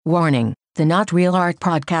Warning: the Not Real Art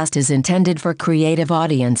podcast is intended for creative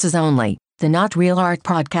audiences only. The Not Real Art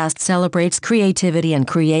podcast celebrates creativity and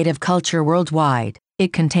creative culture worldwide.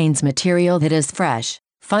 It contains material that is fresh,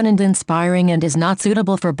 fun, and inspiring and is not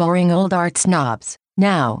suitable for boring old art snobs.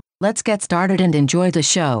 Now, let's get started and enjoy the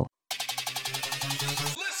show.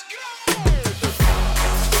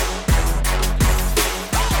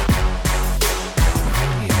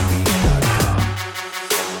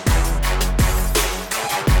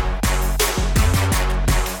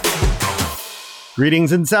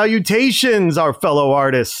 Greetings and salutations, our fellow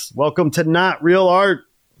artists. Welcome to Not Real Art,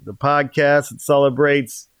 the podcast that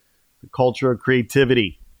celebrates the culture of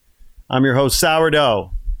creativity. I'm your host,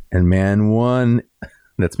 Sourdough. And man one,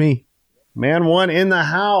 that's me. Man one in the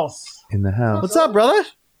house. In the house. What's up, brother?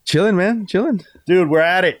 Chilling, man. Chilling. Dude, we're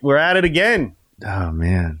at it. We're at it again. Oh,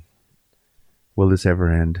 man. Will this ever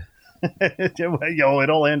end? Yo,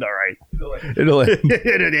 it'll end all right. It'll end.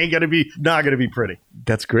 It ain't not gonna be pretty.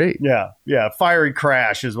 That's great. Yeah. Fiery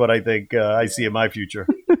crash is what I think I see in my future.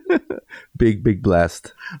 Big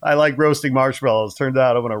blast. I like roasting marshmallows. Turns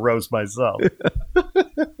out I'm gonna roast myself.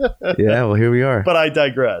 Yeah, well, here we are. But I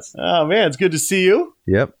digress. Oh man, it's good to see you.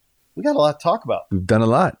 Yep. We got a lot to talk about. We've done a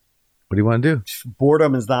lot. What do you want to do?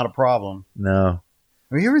 Boredom is not a problem. No.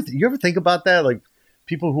 I mean, you ever think about that? Like,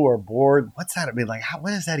 people who are bored, what's that? I mean, like,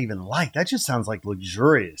 what is that even like? That just sounds like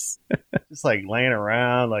luxurious. Just like laying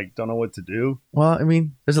around, like, don't know what to do. Well, I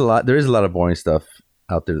mean, there is a lot of boring stuff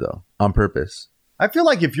out there, though, on purpose. I feel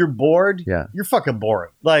like if you're bored, you're fucking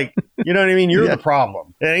boring. Like, you know what I mean? You're the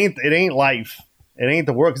problem. It ain't life. It ain't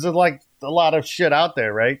the world. Because there's like a lot of shit out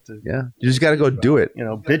there, right? You just got to go do it. You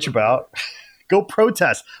know, bitch about. Go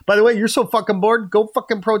protest. By the way, you're so fucking bored. Go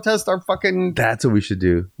fucking protest our fucking. That's what we should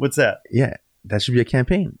do. What's that? Yeah. That should be a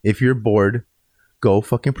campaign. If you're bored, go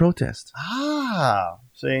fucking protest.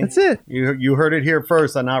 See? That's it. You heard it here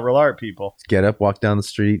first on Not Real Art, people. Get up, walk down the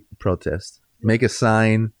street, protest. Make a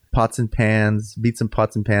sign, pots and pans, beat some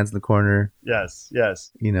pots and pans in the corner. Yes.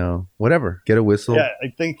 You know, whatever. Get a whistle. Yeah,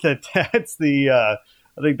 I think that's the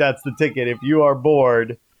ticket. If you are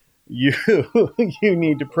bored, you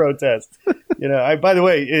need to protest. You know, by the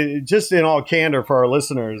way, just in all candor for our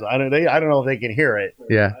listeners, I don't know if they can hear it.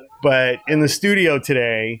 Yeah. But in the studio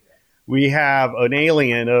today, we have an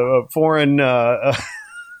alien, a foreign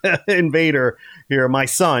invader here, my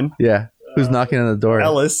son. Yeah, who's knocking on the door.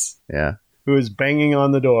 Ellis. Yeah. Who is banging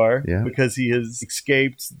on the door because he has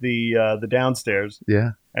escaped the downstairs.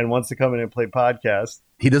 Yeah. And wants to come in and play podcast.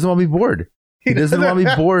 He doesn't want to be bored. He doesn't want to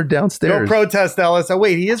be bored downstairs. Go protest, Ellis. Oh,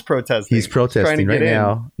 wait, he is protesting. He's protesting right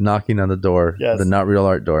now, knocking on the door. Yes. The Not Real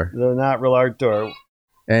Art door. The Not Real Art door.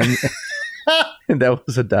 And... And that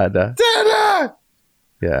was a dada. Dada!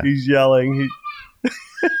 Yeah. He's yelling.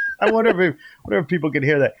 I wonder if people can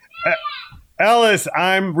hear that. Ellis,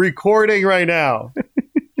 I'm recording right now.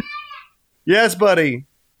 Yes, buddy.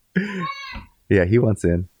 Yeah, he wants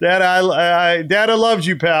in. Dada, Dada loves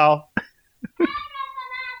you, pal.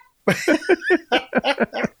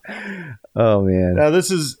 Oh man. Now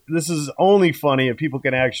this is only funny if people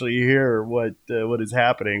can actually hear what is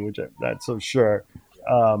happening, which I'm not so sure.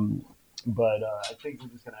 But I think we're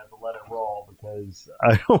just going to have to let it roll because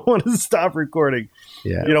I don't want to stop recording.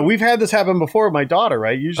 Yeah. You know, we've had this happen before with my daughter,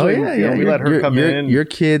 right? Usually we let her come in. Your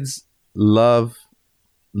kids love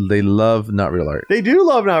Not Real Art. They do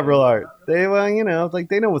love Not Real Art. They, like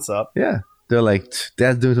they know what's up. Yeah. They're like,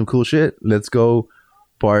 Dad's doing some cool shit. Let's go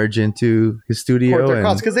barge into his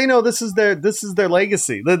studio. Because they know this is their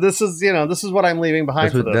legacy. This is what I'm leaving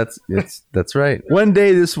behind for them. That's right. One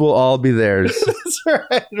day this will all be theirs. That's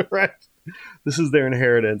right. This is their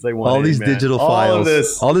inheritance. They want all these digital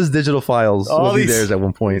files. All these digital files will be theirs at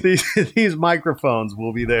one point. These microphones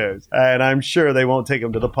will be theirs, and I'm sure they won't take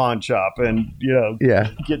them to the pawn shop and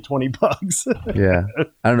get $20. Yeah,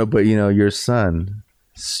 I don't know, but your son,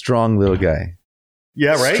 strong little guy.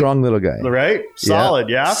 Yeah, right. Strong little guy. Right. Solid.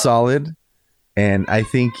 Yeah. Solid. And I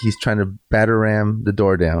think he's trying to batter ram the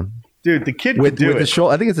door down. Dude, the kid with do the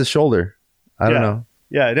shoulder. I think it's his shoulder. I don't know.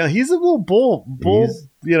 Yeah, no, he's a little bull. He's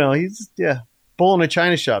bull in a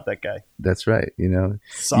china shop, that guy. That's right.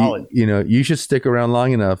 Solid. You should stick around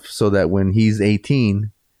long enough so that when he's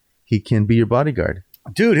 18, he can be your bodyguard.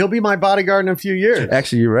 Dude, he'll be my bodyguard in a few years.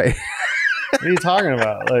 Actually, you're right. What are you talking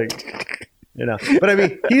about? But I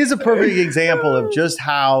mean, he is a perfect example of just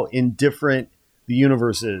how indifferent the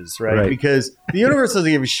universe is, right? Because the universe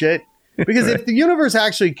doesn't give a shit. Because if the universe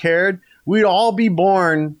actually cared, we'd all be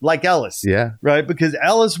born like Ellis. Yeah. Right? Because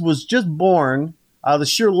Ellis was just born out of the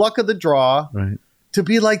sheer luck of the draw to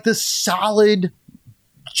be like this solid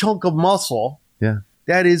chunk of muscle. Yeah.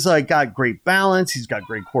 That is like got great balance. He's got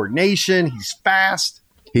great coordination. He's fast.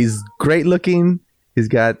 He's great looking. He's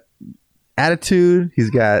got attitude. He's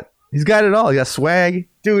got it all. He got swag.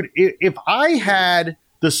 Dude, if I had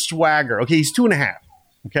the swagger, okay, he's 2.5.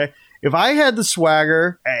 Okay. If I had the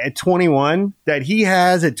swagger at 21 that he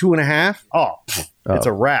has at 2.5, it's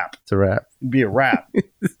a wrap. It's a wrap. It'd be a wrap.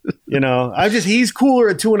 He's cooler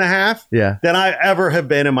at 2.5 than I ever have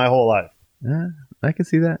been in my whole life. I can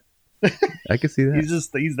see that. I can see that.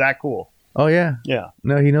 He's that cool. Oh yeah. Yeah.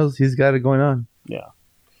 No, he knows he's got it going on. Yeah.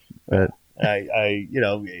 But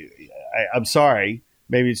I'm sorry.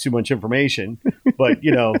 Maybe it's too much information, but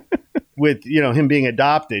with him being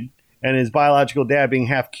adopted and his biological dad being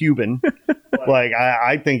half Cuban, like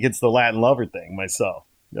I think it's the Latin lover thing myself.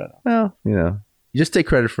 Yeah. Well, you just take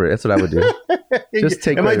credit for it. That's what I would do. Just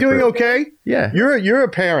take. Am I doing okay? Yeah. You're a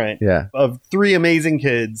parent. Of 3 amazing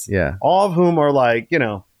kids. Yeah. All of whom are like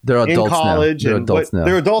they're adults in college. now.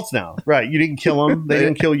 They're adults now. Right. You didn't kill them. They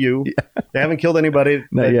didn't kill you. Yeah. They haven't killed anybody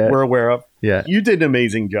that we're aware of. Yeah. You did an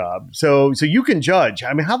amazing job. So you can judge.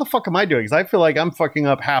 I mean, how the fuck am I doing? Because I feel like I'm fucking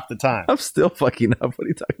up half the time. I'm still fucking up. What are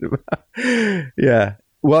you talking about? Yeah.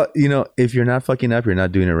 Well, if you're not fucking up, you're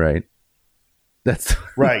not doing it right. That's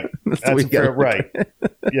right. That's fair, right.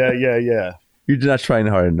 Yeah. You're not trying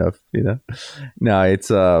hard enough, No,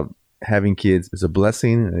 it's having kids is a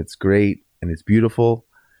blessing, and it's great, and it's beautiful.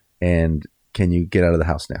 And can you get out of the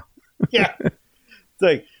house now? Yeah. It's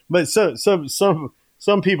like, but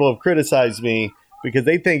some people have criticized me because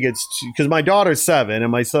they think it's because my daughter's 7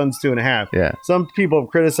 and my son's 2.5. Yeah. Some people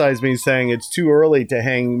have criticized me saying it's too early to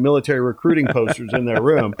hang military recruiting posters in their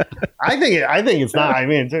room. I think it's not. I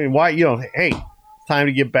mean, why? Hey, time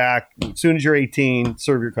to get back. As soon as you're 18,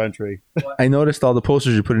 serve your country. I noticed all the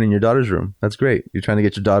posters you're putting in your daughter's room. That's great. You're trying to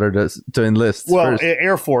get your daughter to enlist. Well, first.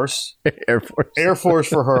 Air Force. Air Force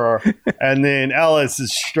for her. And then Ellis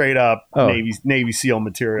is straight up Navy SEAL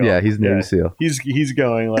material. Yeah, he's Navy SEAL. He's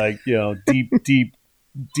going like, deep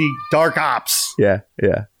dark ops. Yeah.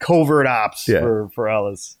 Covert ops for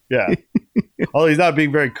Ellis. Yeah. Although he's not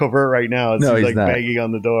being very covert right now. He's like not banging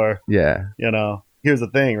on the door. Yeah. Here's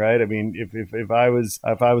the thing, right? I mean, if I was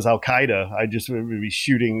Al Qaeda, I just would be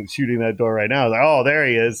shooting that door right now. I was like, oh, there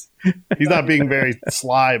he is. He's not being very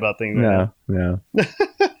sly about things. No.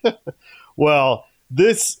 Well,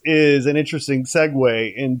 this is an interesting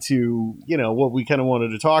segue into what we kind of wanted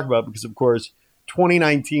to talk about because, of course,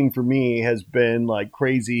 2019 for me has been like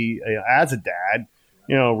crazy as a dad.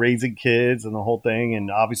 Raising kids and the whole thing.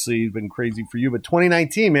 And obviously it's been crazy for you. But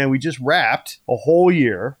 2019, man, we just wrapped a whole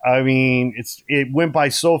year. I mean, it went by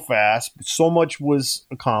so fast. So much was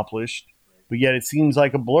accomplished. But yet it seems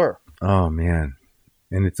like a blur. Oh, man.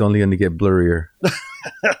 And it's only going to get blurrier.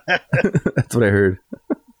 That's what I heard.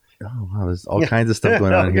 Oh, wow. There's all kinds of stuff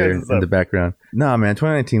going on here in the background. No, man,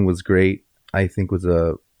 2019 was great. I think was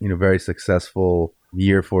a very successful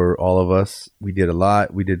year for all of us. We did a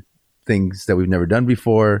lot. We did things that we've never done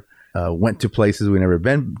before, went to places we've never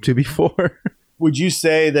been to before. Would you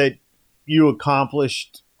say that you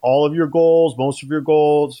accomplished all of your goals, most of your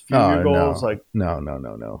goals, few of your goals?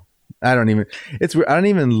 No. I don't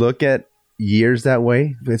even look at years that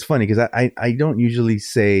way. It's funny because I don't usually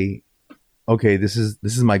say, okay, this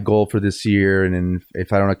is my goal for this year, and then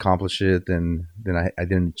if I don't accomplish it, then I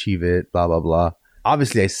didn't achieve it, blah, blah, blah.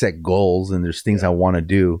 Obviously I set goals and there's things I want to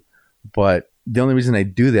do, but the only reason I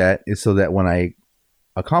do that is so that when I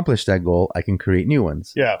accomplish that goal, I can create new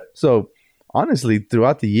ones. Yeah. So honestly,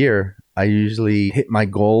 throughout the year, I usually hit my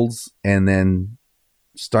goals and then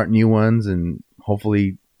start new ones and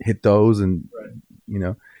hopefully hit those. And,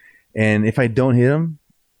 and if I don't hit them,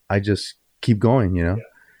 I just keep going, Yeah.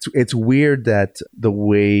 It's weird that the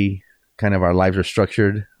way kind of our lives are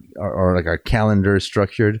structured or like our calendar is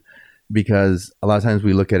structured, because a lot of times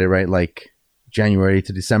we look at it, right? Like January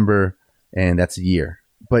to December, and that's a year.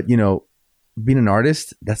 But, being an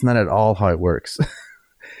artist, that's not at all how it works.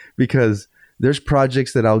 Because there's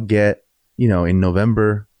projects that I'll get, in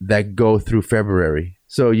November that go through February.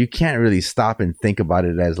 So you can't really stop and think about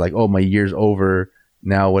it as like, oh, my year's over.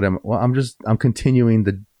 Now I'm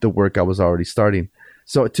continuing the work I was already starting.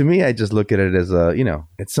 So to me, I just look at it as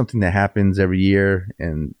it's something that happens every year,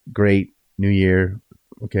 and great, new year.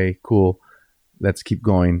 Okay, cool. Let's keep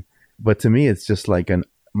going. But to me, it's just like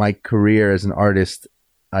my career as an artist,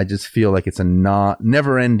 I just feel like it's a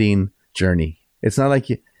never-ending journey. It's not like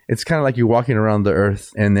it's kind of like you're walking around the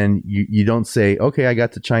earth and then you don't say, okay, I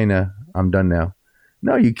got to China, I'm done now.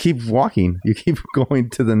 No, you keep walking. You keep going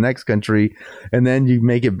to the next country, and then you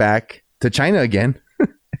make it back to China again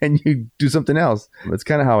and you do something else. That's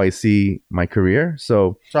kind of how I see my career.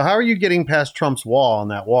 So how are you getting past Trump's wall on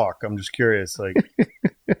that walk? I'm just curious. Like,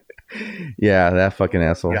 Yeah, that fucking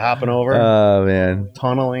asshole. You hopping over? Oh man,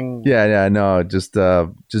 tunneling. Yeah, no, just I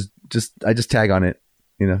just tag on it.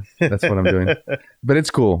 That's what I'm doing. But it's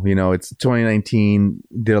cool. It's 2019.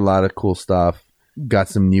 Did a lot of cool stuff. Got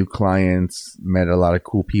some new clients. Met a lot of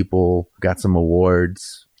cool people. Got some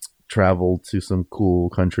awards. Traveled to some cool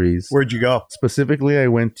countries. Where'd you go? Specifically, I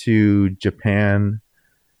went to Japan,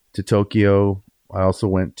 to Tokyo. I also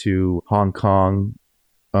went to Hong Kong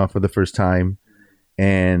for the first time.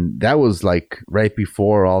 And that was like right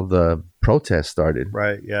before all the protests started.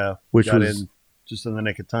 Right, yeah. Which was just in the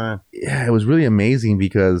nick of time. Yeah, it was really amazing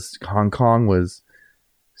because Hong Kong was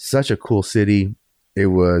such a cool city. It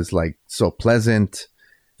was like so pleasant,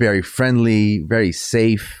 very friendly, very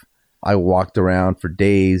safe. I walked around for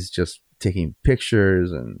days just taking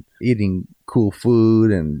pictures and eating cool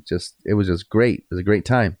food, and it was just great. It was a great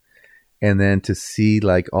time. And then to see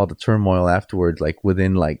like all the turmoil afterwards, like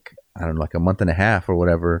within like, I don't know, like a month and a half or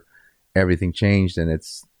whatever, everything changed. And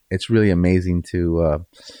it's really amazing to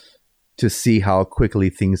see how quickly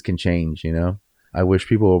things can change. I wish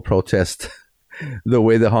people would protest the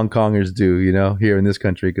way the Hong Kongers do, here in this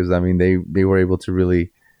country. Cause I mean, they were able to really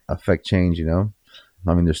affect change,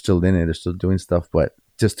 I mean, they're still in it, they're still doing stuff, but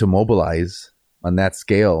just to mobilize on that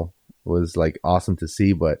scale was like awesome to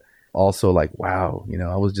see. But also like, wow,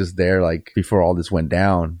 I was just there like before all this went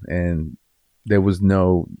down, and there was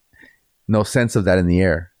no sense of that in the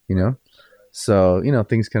air, So,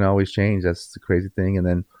 things can always change. That's the crazy thing. And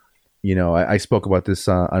then, I spoke about this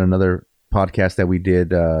on another podcast that we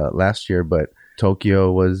did last year, but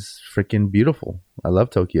Tokyo was freaking beautiful. I love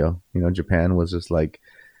Tokyo. Japan was just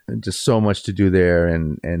so much to do there,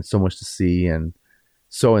 and so much to see, and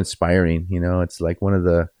so inspiring. It's like one of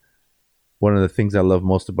the things I love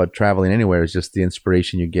most about traveling anywhere is just the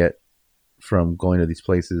inspiration you get from going to these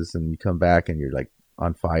places, and you come back and you're like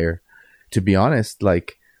on fire. To be honest,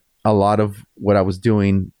 like a lot of what I was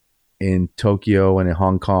doing in Tokyo and in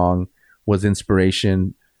Hong Kong was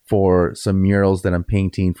inspiration for some murals that I'm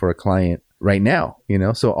painting for a client right now,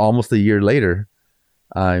 so almost a year later,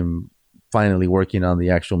 I'm finally working on the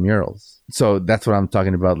actual murals. So that's what I'm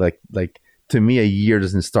talking about. Like to me, a year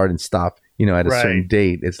doesn't start and stop, at a certain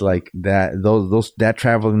date. It's like that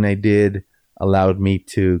traveling I did allowed me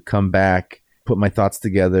to come back, put my thoughts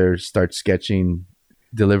together, start sketching,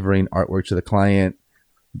 delivering artwork to the client,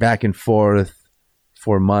 back and forth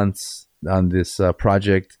for months on this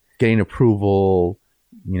project, getting approval,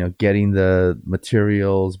 getting the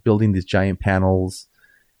materials, building these giant panels,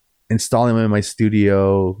 installing them in my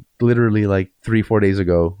studio. Literally like 3-4 days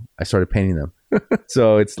ago, I started painting them.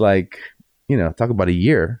 So it's like, talk about a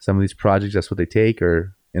year. Some of these projects, that's what they take.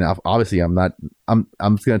 And obviously it's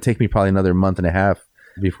going to take me probably another month and a half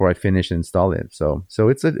before I finish and install it. So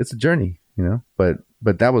it's a journey, but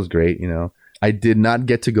that was great. I did not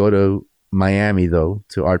get to go to Miami though,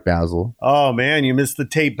 to Art Basel. Oh man, you missed the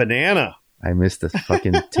Tate Banana. I missed the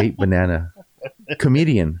fucking Tate Banana.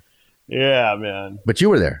 Comedian. Yeah, man. But you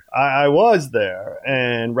were there. I was there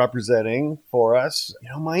and representing for us.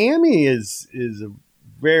 Miami is a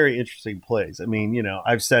very interesting place. I mean,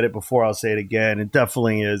 I've said it before, I'll say it again. It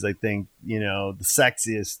definitely is, I think, the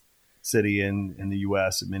sexiest city in the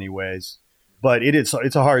U.S. in many ways. But it's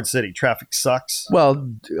a hard city. Traffic sucks. Well,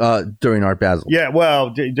 during Art Basel. Yeah,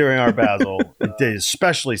 well, during Art Basel, it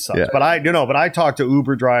especially sucks. Yeah. But I talk to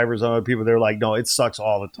Uber drivers and other people. They're like, no, it sucks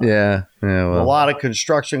all the time. Yeah. Well. A lot of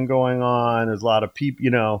construction going on. There's a lot of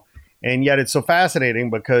people, and yet it's so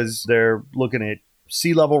fascinating because they're looking at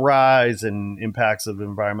sea level rise and impacts of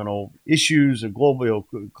environmental issues and global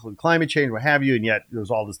climate change, what have you. And yet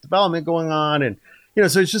there's all this development going on, and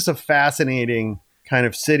so it's just a fascinating kind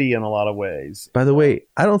of city in a lot of ways. By the way,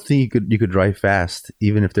 I don't think you could drive fast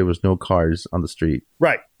even if there was no cars on the street.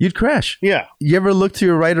 Right. You'd crash. Yeah. You ever look to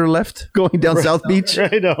your right or left going down South Beach?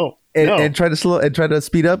 I know. And try to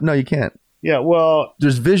speed up? No, you can't. Yeah, well,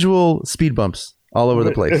 there's visual speed bumps all over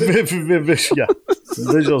the place. Yeah.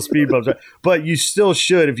 Visual speed bumps. But you still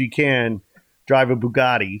should, if you can, drive a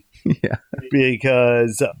Bugatti. Yeah.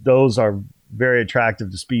 Because those are very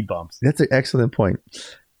attractive to speed bumps. That's an excellent point.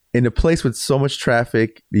 In a place with so much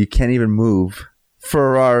traffic, you can't even move.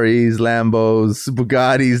 Ferraris, Lambos,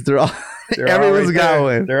 Bugattis, everyone's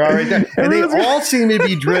going. They're all right there. And they all seem to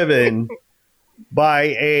be driven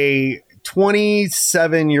by a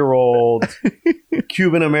 27-year-old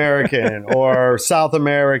Cuban American or South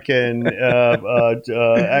American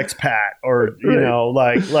expat, or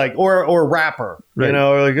or rapper, right.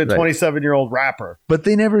 Or like a 27-year-old rapper. But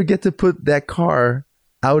they never get to put that car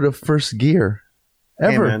out of first gear.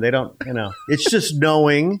 Ever. Hey man, they don't, it's just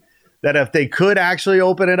knowing that if they could actually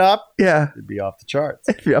open it up, yeah, it'd be off the charts.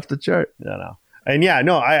 It'd be off the chart. And yeah,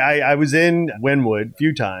 no, I was in Wynwood a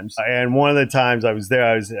few times. And one of the times I was there,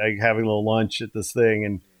 I was like, having a little lunch at this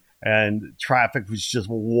thing, and traffic was just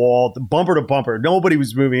walled bumper to bumper. Nobody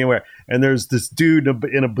was moving anywhere. And there's this dude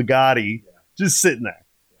in a Bugatti just sitting there.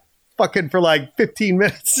 Fucking for like 15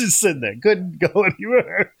 minutes, just sitting there. Couldn't go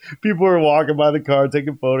anywhere. People were walking by the car,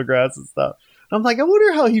 taking photographs and stuff. I'm like, I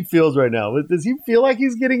wonder how he feels right now. Does he feel like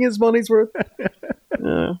he's getting his money's worth?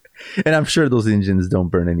 And I'm sure those engines don't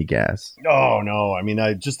burn any gas. Oh, no. I mean,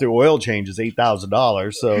 just the oil change is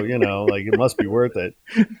 $8,000. So, like it must be worth it.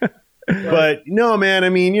 But no, man, I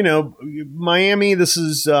mean, Miami, this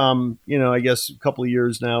is, I guess a couple of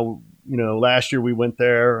years now. Last year we went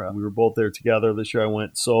there. We were both there together. This year I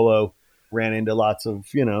went solo. Ran into lots of,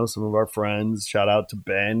 some of our friends. Shout out to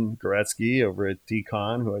Ben Goretzky over at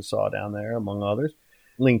DCon, who I saw down there, among others.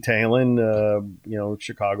 Ling Talon,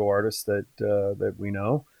 Chicago artist that we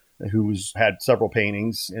know, who's had several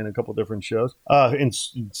paintings in a couple different shows, and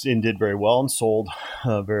did very well and sold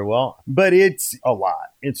very well. But it's a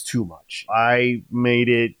lot. It's too much. I made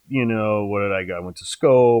it, what did I go? I went to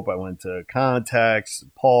Scope. I went to Context,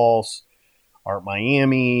 Pulse, Art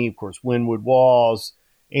Miami, of course, Wynwood Walls.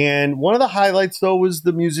 And one of the highlights, though, was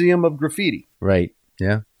the Museum of Graffiti. Right.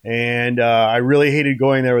 Yeah. And I really hated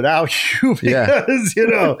going there without you because,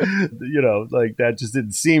 like that just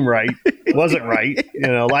didn't seem right. It wasn't right.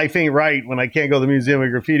 Life ain't right when I can't go to the Museum of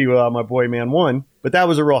Graffiti without my boy Man One. But that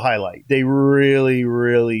was a real highlight. They really,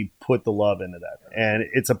 really put the love into that. And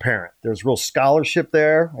it's apparent. There's real scholarship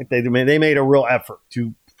there. Like they made a real effort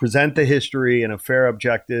to present the history in a fair,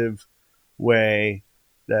 objective way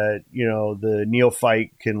that, the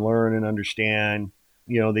neophyte can learn and understand.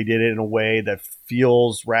 They did it in a way that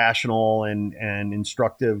feels rational and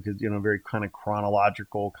instructive because, very kind of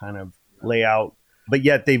chronological kind of layout. But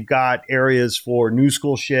yet they've got areas for new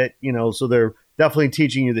school shit, so they're definitely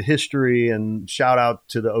teaching you the history and shout out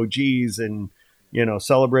to the OGs and,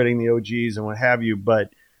 celebrating the OGs and what have you. But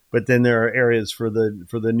then there are areas for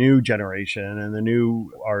the new generation and the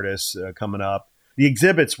new artists coming up. The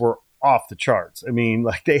exhibits were off the charts. I mean,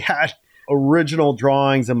 like they had original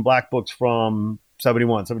drawings and black books from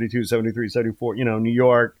 71, 72, 73, 74, New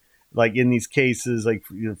York, like in these cases, like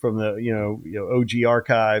from the, OG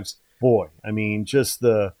archives. Boy, I mean, just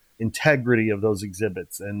the integrity of those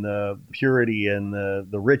exhibits and the purity and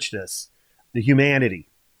the richness, the humanity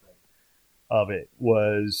of it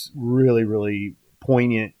was really, really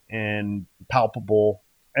poignant and palpable.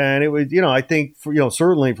 And it was, I think for,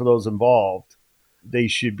 certainly for those involved, they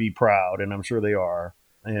should be proud, and I'm sure they are,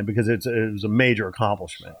 and because it was a major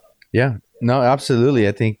accomplishment. Yeah, no, absolutely.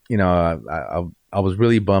 I think, I was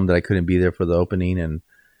really bummed that I couldn't be there for the opening and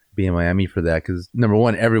be in Miami for that. Because number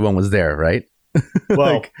one, everyone was there, right?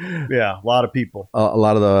 Well, yeah, a lot of people. A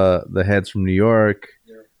lot of the heads from New York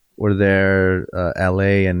were there,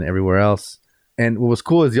 LA and everywhere else. And what was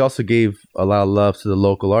cool is he also gave a lot of love to the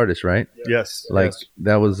local artists, right? Yes.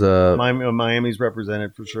 That was Miami's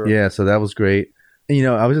represented for sure. Yeah, so that was great. And,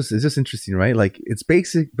 it's just interesting, right? Like it's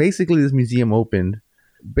basically this museum opened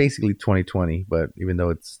basically 2020, but even though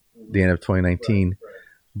it's the end of 2019,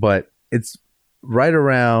 but it's right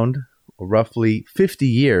around roughly 50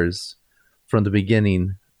 years from the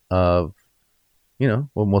beginning of,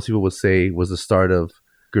 what most people would say was the start of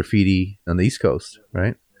graffiti on the East Coast,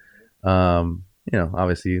 right?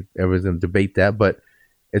 Obviously everyone's going to debate that, but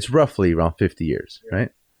it's roughly around 50 years,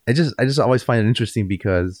 right? I just always find it interesting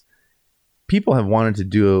because people have wanted to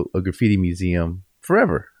do a graffiti museum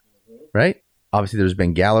forever, right? Obviously, there's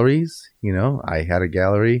been galleries. I had a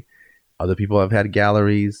gallery. Other people have had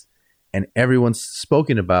galleries. And everyone's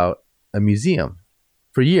spoken about a museum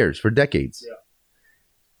for years, for decades.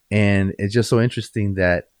 Yeah. And it's just so interesting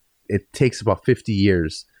that it takes about 50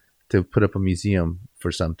 years to put up a museum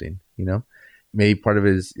for something, Maybe part of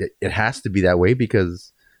it is it has to be that way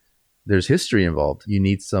because there's history involved. You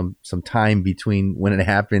need some time between when it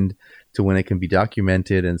happened to when it can be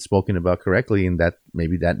documented and spoken about correctly. And that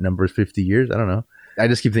maybe that number is 50 years. I don't know. I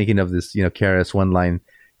just keep thinking of this, KRS One line,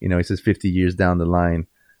 he says 50 years down the line,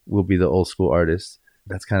 we'll be the old school artists.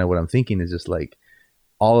 That's kind of what I'm thinking is just like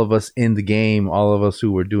all of us in the game, all of us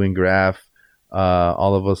who were doing graph,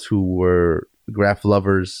 all of us who were graph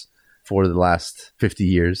lovers for the last 50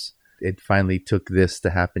 years. It finally took this to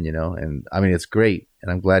happen, and I mean, it's great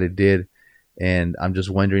and I'm glad it did. And I'm just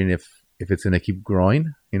wondering if it's going to keep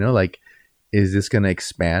growing, is this going to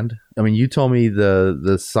expand? I mean, you told me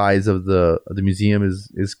the size of the museum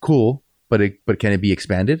is cool, but can it be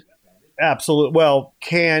expanded? Absolutely. Well,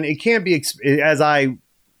 it can't be, as I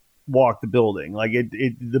walk the building, like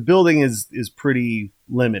the building is pretty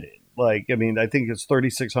limited. Like, I mean, I think it's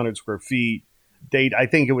 3,600 square feet. I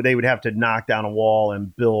think they would have to knock down a wall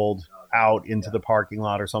and build out into the parking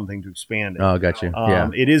lot or something to expand it. Oh, got you. Yeah.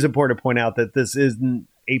 It is important to point out that this isn't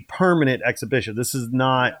a permanent exhibition. This is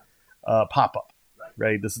not a pop-up,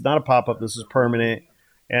 right? This is not a pop-up. This is permanent.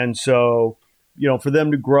 And so, for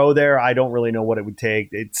them to grow there, I don't really know what it would take.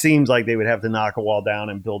 It seems like they would have to knock a wall down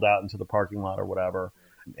and build out into the parking lot or whatever.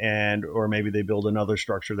 Or maybe they build another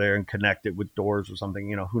structure there and connect it with doors or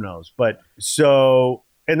something, who knows. But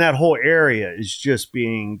and that whole area is just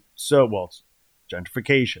being it's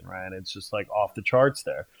gentrification, right? It's just like off the charts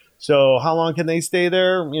there. So how long can they stay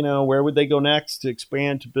there? Where would they go next to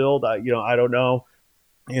expand, to build? I don't know.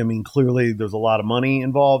 I mean, clearly there's a lot of money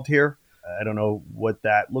involved here. I don't know what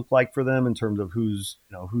that looked like for them in terms of who's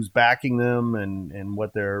backing them and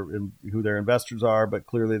who their investors are. But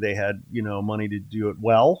clearly they had, money to do it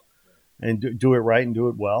well and do it right and do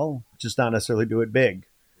it well, just not necessarily do it big.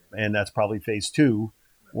 And that's probably phase 2,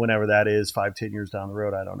 whenever that is, 5-10 years down the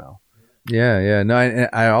road. I don't know. Yeah. No,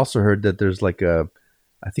 I also heard that there's like a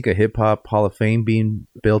hip hop Hall of Fame being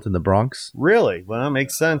built in the Bronx. Really? Well, that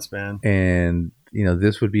makes sense, man. And,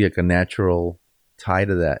 this would be like a natural tie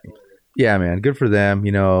to that. Yeah, man. Good for them.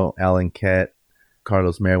 Alan Kett,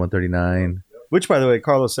 Carlos Mayer, 139. Which, by the way,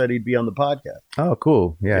 Carlos said he'd be on the podcast. Oh,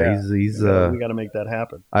 cool. Yeah. He's we got to make that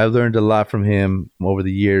happen. I learned a lot from him over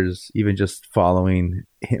the years, even just following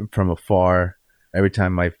him from afar. Every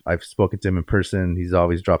time I've spoken to him in person, he's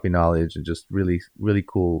always dropping knowledge, and just really, really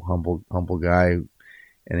cool, humble guy.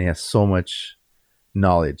 And he has so much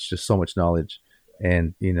knowledge, just so much knowledge.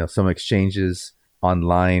 And, some exchanges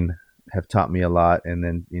online have taught me a lot. And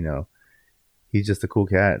then, he's just a cool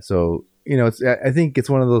cat. So, I think it's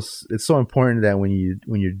one of those, it's so important that when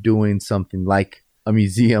you're doing something like a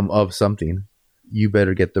museum of something, you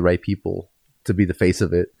better get the right people to be the face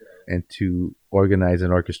of it and to organize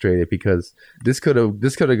and orchestrate it, because this could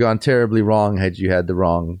have gone terribly wrong had you had the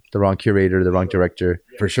wrong curator, the wrong director.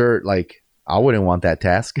 For sure, like, I wouldn't want that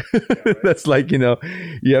task. That's like, you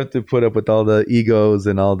have to put up with all the egos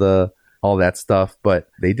and all that stuff, but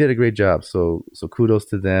they did a great job. So kudos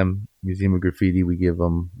to them. Museum of Graffiti, we give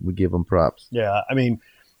them props. Yeah, I mean,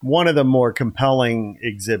 one of the more compelling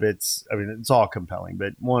exhibits, I mean, it's all compelling,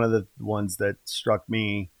 but one of the ones that struck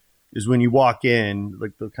me is when you walk in,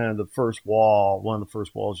 like one of the first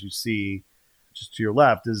walls you see just to your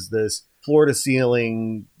left is this floor to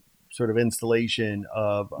ceiling sort of installation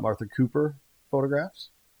of Martha Cooper photographs,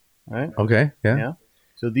 right? Okay, yeah.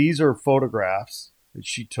 So these are photographs that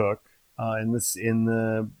she took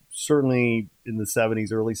certainly in the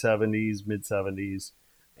 70s, early 70s, mid 70s,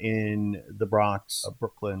 in the Bronx,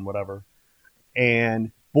 Brooklyn, whatever.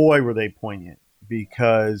 And boy, were they poignant,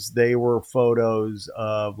 because they were photos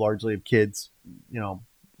largely of kids,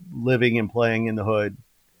 living and playing in the hood,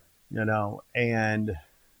 and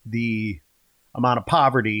the amount of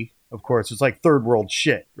poverty, of course, it's like third world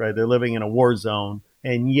shit, right? They're living in a war zone.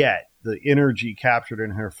 And yet the energy captured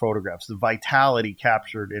in her photographs, the vitality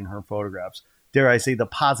captured in her photographs, dare I say, the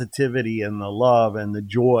positivity and the love and the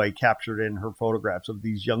joy captured in her photographs of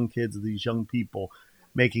these young kids, of these young people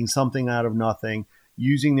making something out of nothing,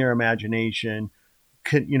 using their imagination,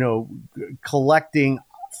 collecting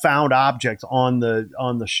found objects on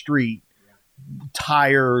the street,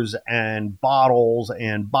 tires and bottles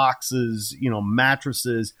and boxes,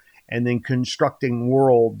 mattresses, and then constructing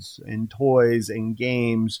worlds and toys and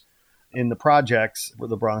games in the projects for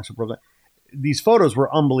the Bronx and Brooklyn. These photos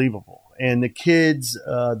were unbelievable. And the kids,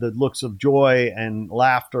 the looks of joy and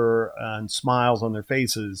laughter and smiles on their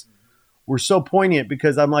faces were so poignant,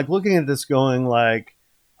 because I'm like looking at this going like,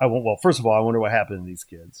 first of all, I wonder what happened to these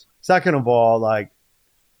kids. Second of all, like,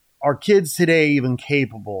 are kids today even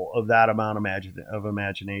capable of that amount of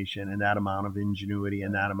imagination and that amount of ingenuity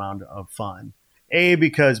and that amount of fun?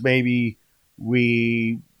 Because maybe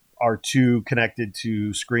we are too connected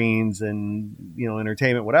to screens and,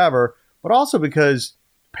 entertainment, whatever, but also because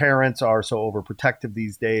parents are so overprotective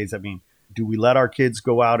these days. I mean, do we let our kids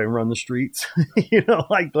go out and run the streets,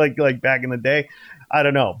 like back in the day? I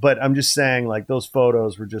don't know. But I'm just saying, like, those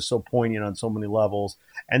photos were just so poignant on so many levels.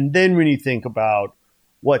 And then when you think about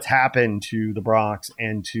what's happened to the Bronx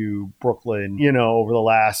and to Brooklyn, over the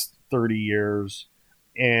last 30 years,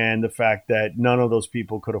 and the fact that none of those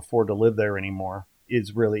people could afford to live there anymore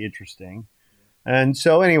is really interesting. And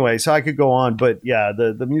so anyway, so I could go on, but yeah,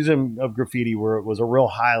 the Museum of Graffiti was a real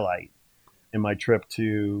highlight in my trip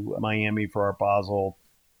to Miami for Art Basel.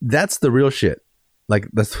 That's the real shit. Like,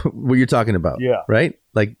 that's what you're talking about. Yeah. Right?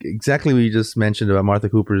 Like, exactly what you just mentioned about Martha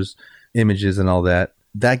Cooper's images and all that.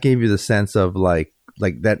 That gave you the sense of like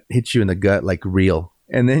that hits you in the gut, like real.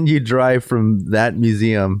 And then you drive from that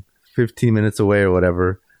museum 15 minutes away or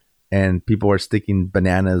whatever and people are sticking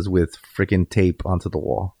bananas with freaking tape onto the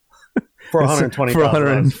wall for $120,000. For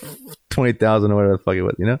 $120,000 or whatever the fuck it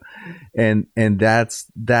was, you know? And that's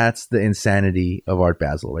the insanity of Art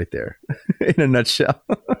Basel right there in a nutshell.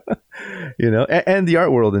 You know, and the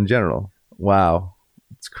art world in general. Wow.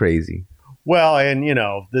 It's crazy. Well, and you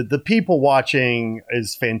know, the people watching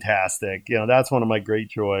is fantastic. You know, that's one of my great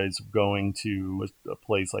joys of going to a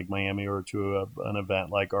place like Miami or to an event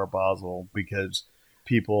like Art Basel, because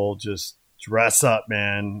people just dress up,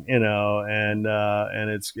 man. You know, and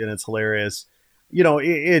it's hilarious. You know,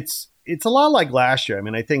 it's a lot like last year. I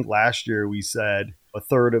mean, I think last year we said a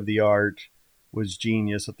third of the art was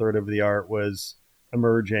genius, a third of the art was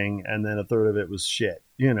emerging, and then a third of it was shit.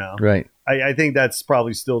 You know, right. I think that's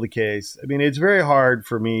probably still the case. I mean, it's very hard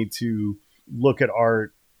for me to look at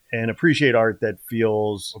art and appreciate art that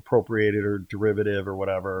feels appropriated or derivative or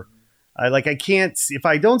whatever. I can't, if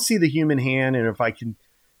I don't see the human hand and if I can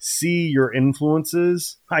see your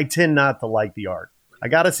influences, I tend not to like the art. I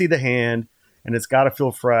got to see the hand, and it's got to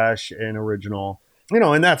feel fresh and original, you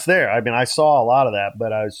know, and that's there. I mean, I saw a lot of that,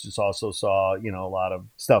 but I just also saw, you know, a lot of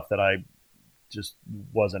stuff that I just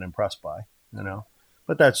wasn't impressed by, you know.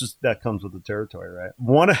 But that comes with the territory, right?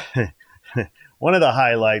 One of the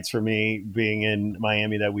highlights for me being in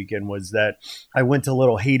Miami that weekend was that I went to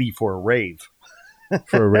Little Haiti for a rave.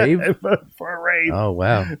 For a rave? For a rave. Oh,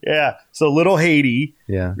 wow. Yeah. So Little Haiti,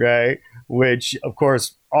 yeah, right? Which, of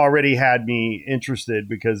course, already had me interested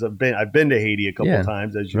because I've been to Haiti a couple of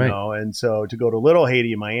times, as you know. And so to go to Little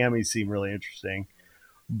Haiti in Miami seemed really interesting.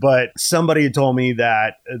 But somebody had told me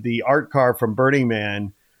that the art car from Burning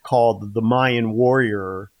Man called the Mayan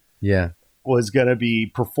Warrior was going to be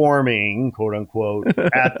performing, quote unquote,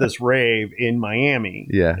 at this rave in Miami,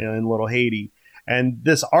 you know, in Little Haiti. And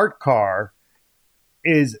this art car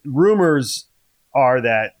rumors are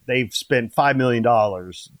that they've spent $5 million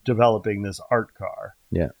developing this art car.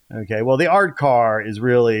 Yeah. Okay. Well, the art car is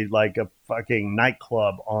really like a fucking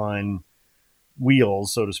nightclub on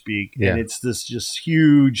wheels, so to speak. Yeah. And it's this just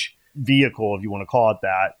huge vehicle, if you want to call it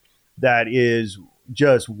that is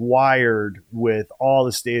just wired with all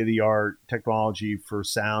the state-of-the-art technology for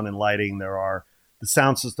sound and lighting. The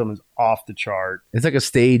sound system is off the chart. It's like a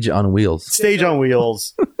stage on wheels.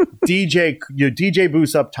 DJ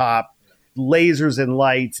booths up top, lasers and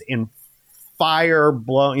lights and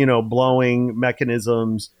blowing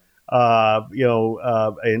mechanisms, and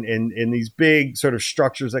these big sort of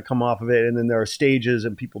structures that come off of it. And then there are stages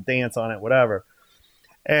and people dance on it, whatever.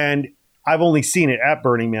 And I've only seen it at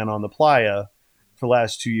Burning Man on the Playa for the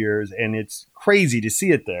last 2 years, and it's crazy to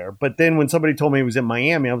see it there. But then when somebody told me it was in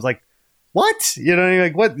Miami, I was like, what? You know,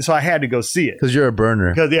 like what? So I had to go see it. Because you're a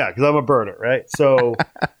burner. Because I'm a burner, right? So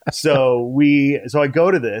so I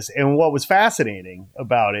go to this, and what was fascinating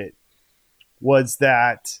about it was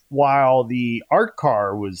that while the art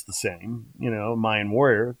car was the same, you know, Mayan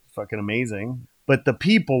Warrior, fucking amazing, but the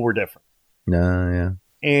people were different. Yeah.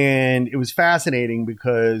 And it was fascinating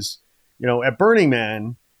because, you know, at Burning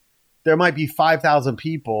Man, there might be 5,000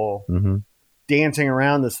 people dancing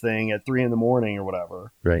around this thing at 3 a.m. or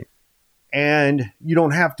whatever. Right. And you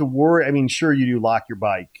don't have to worry. I mean, sure, you do lock your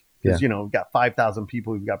bike because, Yeah. you know, we've got 5,000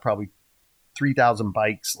 people. We've got probably 3,000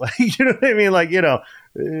 bikes. Like, you know what I mean? Like, you know,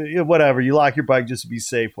 whatever. You lock your bike just to be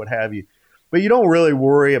safe, what have you. But you don't really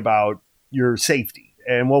worry about your safety.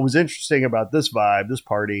 And what was interesting about this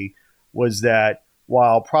party, was that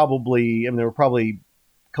while there were probably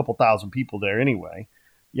a couple thousand people there anyway.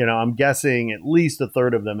 You know, I'm guessing at least a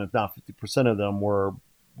third of them, if not 50% of them, were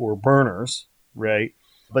burners, right?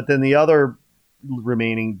 But then the other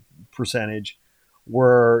remaining percentage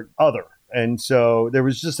were other. And so there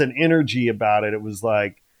was just an energy about it. It was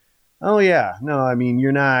like, oh, yeah, no, I mean,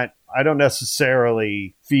 I don't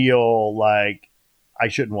necessarily feel like I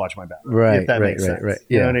shouldn't watch my back. Right. If that makes sense. Right.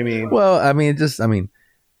 You know what I mean? Well, I mean,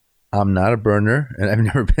 I'm not a burner, and I've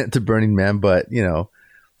never been to Burning Man, but, you know,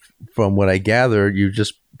 from what I gather, you're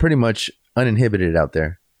just pretty much uninhibited out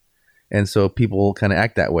there. And so people kind of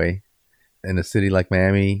act that way in a city like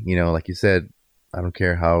Miami. You know, like you said, I don't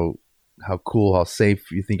care how cool, how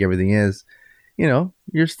safe you think everything is. You know,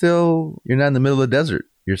 you're not in the middle of the desert.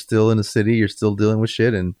 You're still in a city. You're still dealing with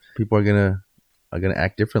shit, and people are gonna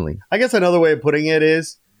act differently. I guess another way of putting it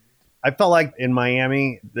is, I felt like in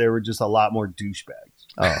Miami there were just a lot more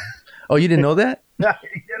douchebags. Oh, you didn't know that?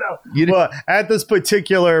 Well, at this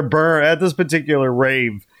particular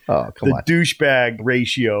rave, the douchebag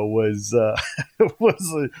ratio was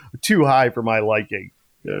too high for my liking.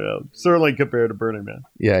 You know, certainly compared to Burning Man.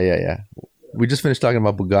 Yeah. We just finished talking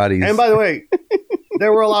about Bugattis. And by the way,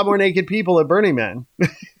 there were a lot more naked people at Burning Man.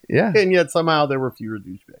 Yeah. And yet somehow there were fewer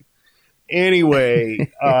douchebags.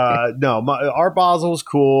 Anyway, no, Art Basel was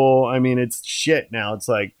cool. I mean, it's shit now. It's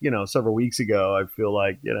like, several weeks ago, I feel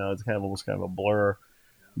like, it's kind of almost kind of a blur.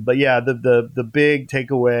 But yeah, the big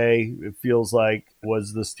takeaway, it feels like,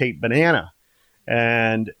 was this Tate banana.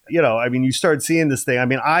 And, I mean, you start seeing this thing. I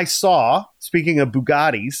mean, speaking of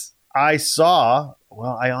Bugattis, I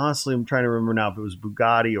honestly am trying to remember now if it was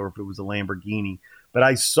Bugatti or if it was a Lamborghini, but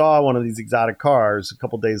I saw one of these exotic cars a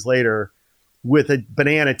couple days later with a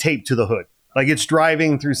banana taped to the hood. Like it's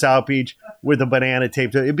driving through South Beach with a banana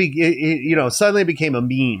taped to it. Suddenly it became a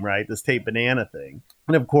meme, right? This taped banana thing.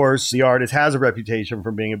 And of course, the artist has a reputation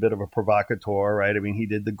for being a bit of a provocateur, right? I mean, he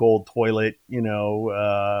did the gold toilet,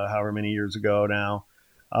 however many years ago now.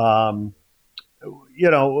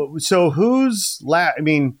 So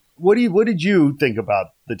what did you think about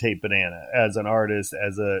the taped banana as an artist,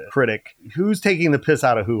 as a critic? Who's taking the piss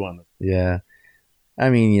out of who on this? Yeah. I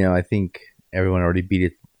mean, I think everyone already beat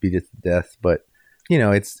it to death, but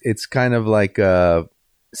it's kind of like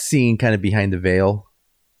seeing kind of behind the veil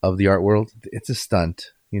of the art world. It's a stunt,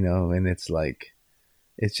 and it's like,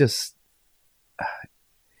 it's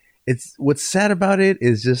what's sad about it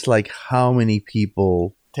is just like how many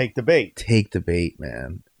people take the bait,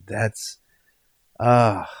 man. That's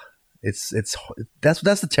that's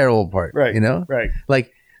the terrible part, right? Right.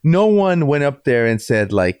 Like no one went up there and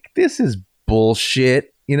said like, this is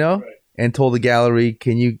bullshit, right. And told the gallery,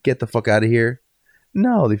 can you get the fuck out of here?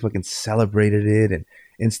 No, they fucking celebrated it and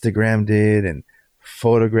Instagrammed it and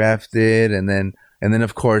photographed it. And then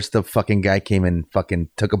of course the fucking guy came and fucking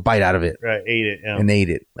took a bite out of it. Right. Ate it. Yeah. And ate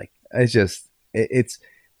it. Like, it's just,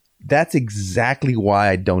 that's exactly why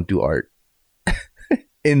I don't do art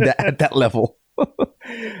at that level.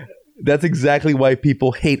 That's exactly why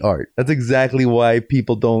people hate art. That's exactly why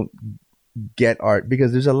people don't get art,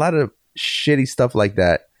 because there's a lot of shitty stuff like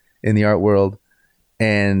that in the art world,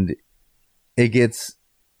 and it gets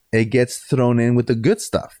thrown in with the good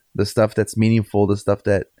stuff, the stuff that's meaningful, the stuff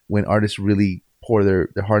that when artists really pour their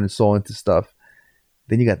heart and soul into stuff,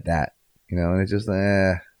 then you got that, and it's just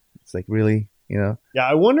it's like, really, Yeah,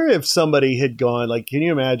 I wonder if somebody had gone, like, can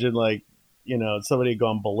you imagine, like, somebody had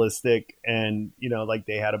gone ballistic and, like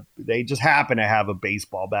they just happened to have a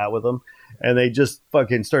baseball bat with them and they just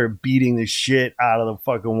fucking started beating the shit out of the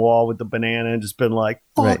fucking wall with the banana and just been like,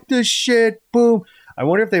 fuck this shit, boom. I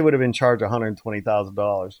wonder if they would have been charged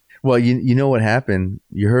 $120,000. Well, you know what happened?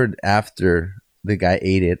 You heard after the guy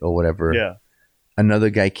ate it or whatever. Yeah. Another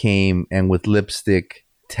guy came and with lipstick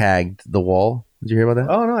tagged the wall. Did you hear about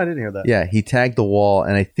that? Oh, no, I didn't hear that. Yeah, he tagged the wall,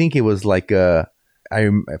 and I think it was like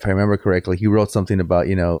if I remember correctly, he wrote something about,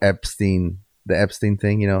 Epstein, the Epstein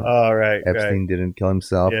thing, Oh, right. Epstein didn't kill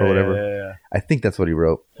himself or whatever. Yeah. I think that's what he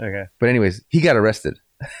wrote. Okay. But anyways, he got arrested.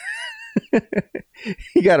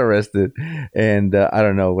 He got arrested, and I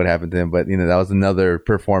don't know what happened to him, but that was another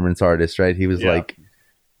performance artist, right? He was like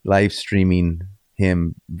live streaming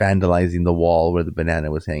him vandalizing the wall where the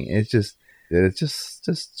banana was hanging. It's just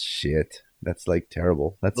shit. That's like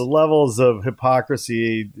terrible. That's the levels of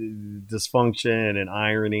hypocrisy, dysfunction, and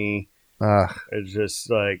irony. It's just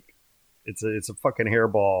like it's a fucking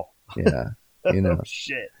hairball. Yeah,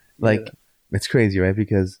 Shit. Like it's crazy, right?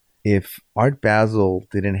 Because if Art Basel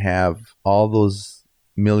didn't have all those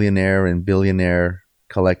millionaire and billionaire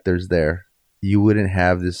collectors there, you wouldn't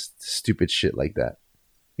have this stupid shit like that.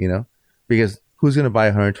 Because who's gonna buy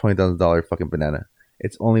 $120,000 fucking banana?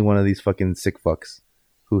 It's only one of these fucking sick fucks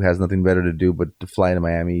who has nothing better to do but to fly to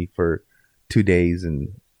Miami for 2 days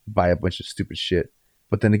and buy a bunch of stupid shit.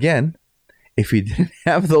 But then again, if we didn't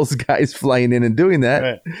have those guys flying in and doing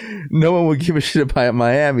that, no one would give a shit about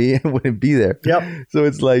Miami and wouldn't be there. Yep. So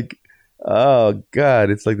it's like, oh God,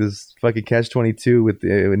 it's like this fucking catch-22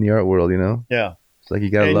 in the art world, Yeah. It's like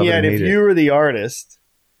you gotta love it and hate it. And yet, if you were the artist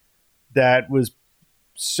that was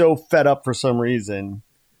so fed up for some reason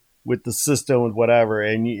with the system, with whatever,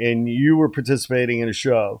 and you were participating in a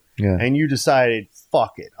show, and you decided,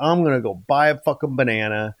 fuck it, I'm gonna go buy a fucking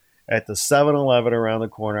banana at the 7-Eleven around the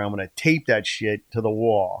corner. I'm gonna tape that shit to the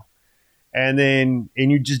wall, and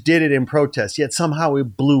you just did it in protest. Yet somehow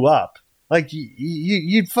it blew up. Like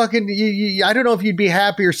you'd fucking I don't know if you'd be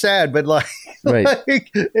happy or sad, but like,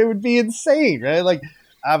 like it would be insane, right? Like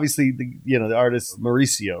obviously the artist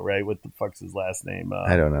Mauricio, right? What the fuck's his last name?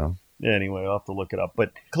 I don't know. Anyway, I'll have to look it up.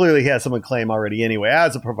 But clearly he has some claim already anyway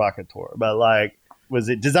as a provocateur. But like, was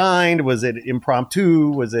it designed? Was it impromptu?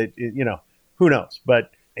 Was it, who knows? But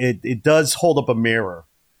it does hold up a mirror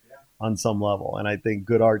on some level. And I think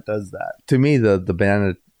good art does that. To me, the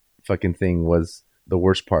banana fucking thing was the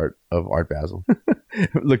worst part of Art Basel.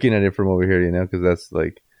 Looking at it from over here, because that's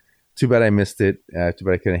like, too bad I missed it. Too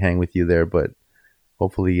bad I couldn't hang with you there. But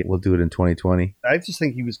hopefully we'll do it in 2020. I just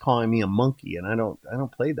think he was calling me a monkey, and I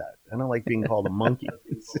don't play that. I don't like being called a monkey.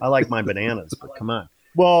 I like my bananas, but come on.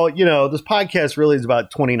 Well, this podcast really is about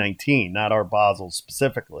 2019, not Art Basel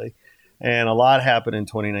specifically. And a lot happened in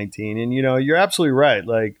 2019. And, you're absolutely right.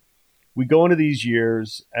 Like, we go into these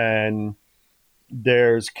years and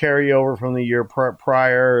there's carryover from the year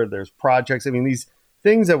prior. There's projects. I mean, these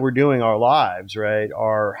things that we're doing our lives, right,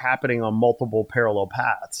 are happening on multiple parallel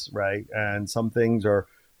paths, right? And some things are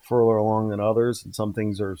further along than others, and some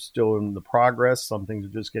things are still in the progress. Some things are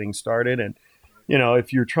just getting started. And,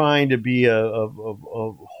 if you're trying to be a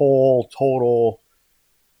whole, total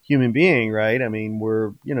human being, right? I mean,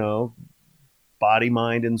 we're, body,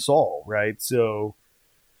 mind, and soul, right? So,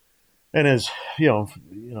 and as,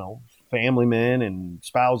 family men and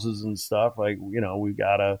spouses and stuff, like, we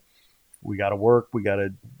gotta work, we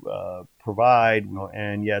gotta provide,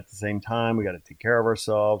 and yet at the same time, we gotta take care of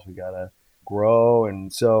ourselves, we gotta grow.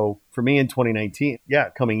 And so for me in 2019,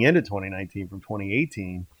 coming into 2019 from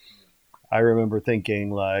 2018, I remember thinking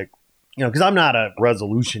like, because I'm not a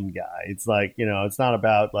resolution guy. It's like, it's not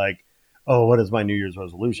about like, oh, what is my New Year's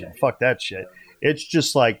resolution? Fuck that shit. It's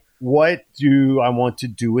just like, what do I want to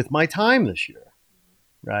do with my time this year?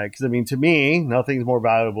 Right? Because I mean, to me, nothing's more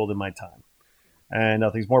valuable than my time, and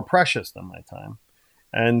nothing's more precious than my time.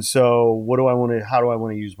 And so how do I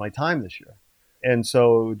want to use my time this year? And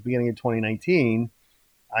so at the beginning of 2019,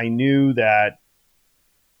 I knew that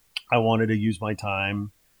I wanted to use my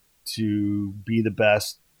time to be the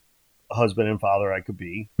best husband and father I could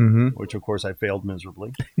be, which of course I failed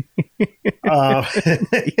miserably. I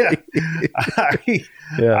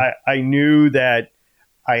knew that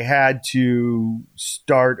I had to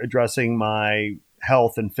start addressing my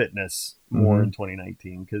health and fitness more in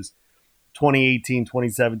 2019, because 2018,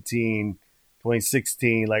 2017,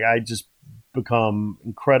 2016, like I just become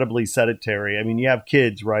incredibly sedentary. I mean, you have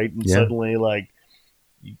kids, right? And suddenly like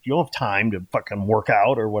you don't have time to fucking work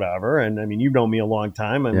out or whatever. And I mean, you've known me a long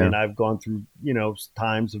time. I mean, I've gone through,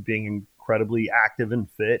 times of being incredibly active and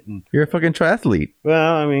fit. And you're a fucking triathlete.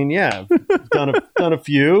 Well, I mean, yeah, done a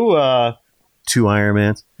few, 2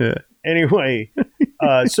 Ironmans. Yeah. Anyway,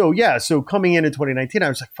 so coming into 2019, I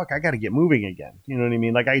was like, fuck, I got to get moving again. You know what I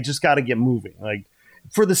mean? Like, I just got to get moving. Like,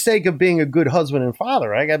 for the sake of being a good husband and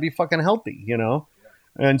father, I got to be fucking healthy,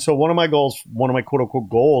 And so one of my quote unquote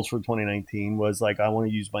goals for 2019 was like, I want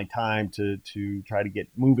to use my time to try to get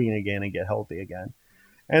moving again and get healthy again.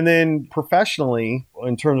 And then professionally,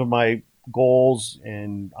 in terms of my goals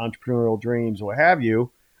and entrepreneurial dreams, what have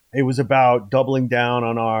you, it was about doubling down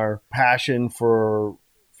on our passion for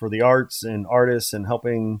the arts and artists and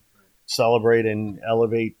helping celebrate and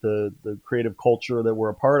elevate the creative culture that we're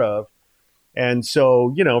a part of. And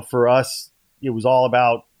so, for us, it was all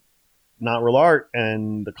about Not Real Art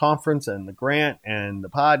and the conference and the grant and the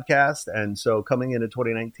podcast. And so coming into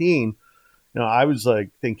 2019, I was like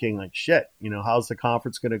thinking like, shit, how's the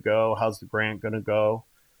conference going to go? How's the grant going to go?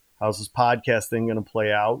 How's this podcast thing going to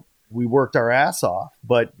play out? We worked our ass off,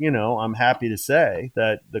 but I'm happy to say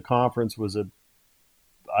that the conference was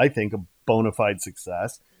I think a bona fide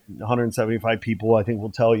success. 175 people, I think,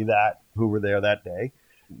 will tell you that, who were there that day.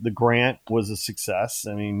 The grant was a success.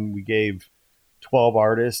 I mean, we gave 12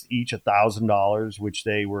 artists each $1,000, which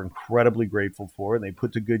they were incredibly grateful for. And they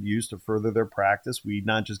put to good use to further their practice. We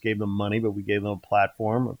not just gave them money, but we gave them a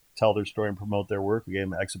platform to tell their story and promote their work. We gave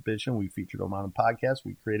them an exhibition. We featured them on a podcast.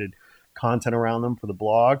 We created content around them for the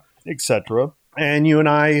blog, etc. And you and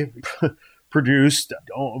I produced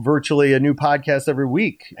virtually a new podcast every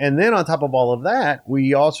week. And then on top of all of that,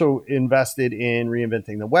 we also invested in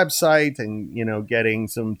reinventing the website and, getting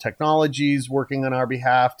some technologies working on our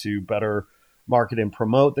behalf to better market and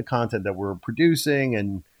promote the content that we're producing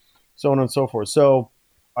and so on and so forth. So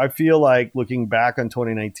I feel like looking back on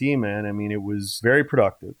 2019, man, I mean, it was very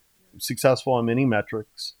productive, successful on many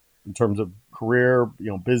metrics in terms of career,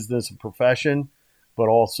 business and profession, but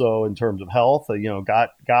also in terms of health,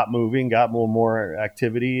 got moving, got a little more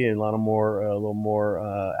activity and a little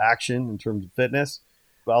more action in terms of fitness.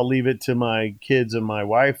 I'll leave it to my kids and my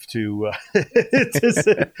wife to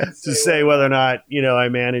say whether or not, I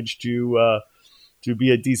managed to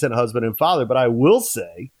be a decent husband and father. But I will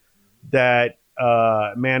say that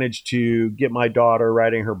managed to get my daughter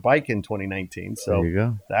riding her bike in 2019. So there you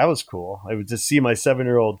go. That was cool. I would just see my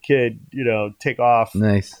 7-year-old kid, take off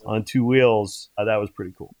on 2 wheels. That was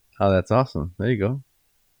pretty cool. Oh, that's awesome. There you go.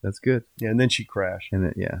 That's good. Yeah, and then she crashed.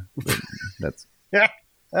 And that's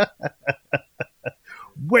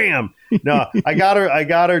wham. No, I got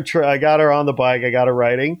her on the bike. I got her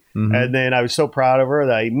riding. And then I was so proud of her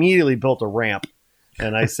that I immediately built a ramp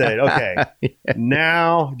And I said, okay,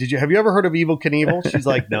 now, have you ever heard of Evel Knievel? She's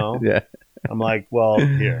like, no. Yeah. I'm like, well,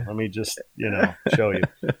 here, let me just, show you.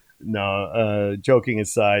 No, joking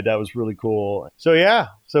aside, that was really cool. So, yeah.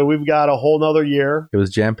 So we've got a whole nother year. It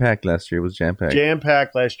was jam-packed last year. It was jam-packed.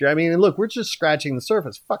 Jam-packed last year. I mean, look, we're just scratching the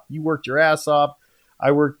surface. Fuck, you worked your ass off.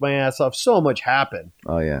 I worked my ass off. So much happened.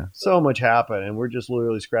 Oh, yeah. So much happened. And we're just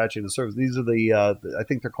literally scratching the surface. These are I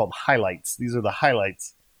think they're called highlights. These are the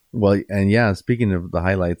highlights. Well, and yeah, speaking of the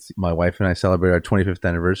highlights, my wife and I celebrated our 25th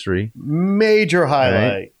anniversary. Major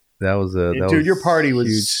highlight. Right? That was your party was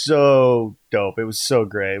huge. So dope. It was so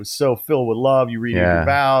great. It was so filled with love. You read your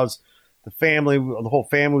vows. The whole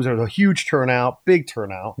family was there. Was a huge turnout, big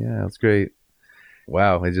turnout. Yeah, it was great.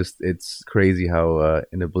 Wow. It's crazy how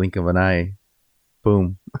in the blink of an eye,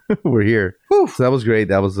 boom, we're here. Whew. So that was great.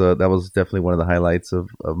 That was definitely one of the highlights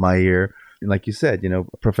of my year. And like you said,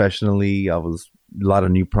 professionally, I was a lot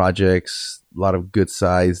of new projects, a lot of good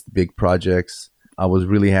sized, big projects. I was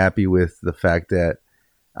really happy with the fact that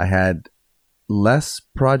I had less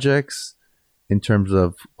projects in terms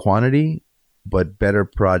of quantity, but better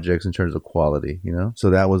projects in terms of quality, So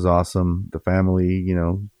that was awesome. The family,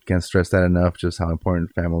 can't stress that enough, just how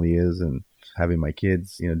important family is, and having my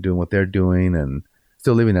kids, doing what they're doing, and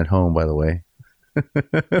still living at home, by the way.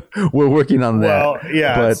 We're working on that. Well,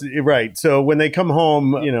 yeah, right. So when they come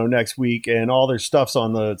home, next week and all their stuff's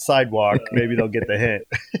on the sidewalk, maybe they'll get the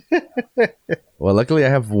hint. Well, luckily I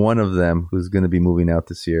have one of them who's going to be moving out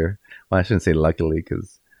this year. Well, I shouldn't say luckily,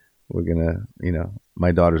 because we're going to,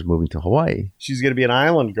 my daughter's moving to Hawaii. She's going to be an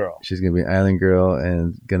island girl. She's going to be an island girl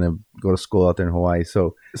and going to go to school out there in Hawaii.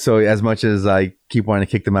 So as much as I keep wanting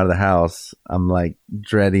to kick them out of the house, I'm like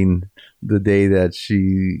dreading the day that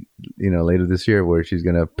she, later this year, where she's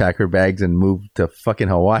going to pack her bags and move to fucking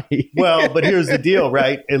Hawaii. Well, but here's the deal,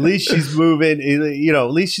 right? At least she's moving,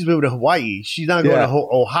 to Hawaii. She's not going to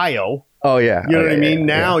Ohio. Oh, yeah. You know what I mean?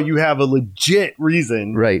 Now you have a legit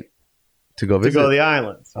reason. Right. To go visit. To go to the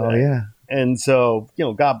islands. Right? Oh, yeah. And so,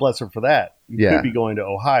 God bless her for that. You could be going to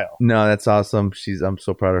Ohio. No, that's awesome. I'm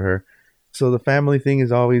so proud of her. So the family thing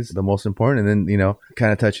is always the most important. And then,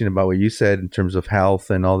 kind of touching about what you said in terms of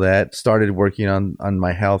health and all that, started working on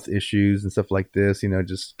my health issues and stuff like this,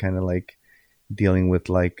 just kind of like dealing with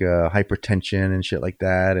like hypertension and shit like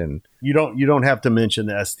that. And you don't have to mention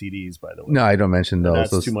the STDs, by the way. No, I don't mention those.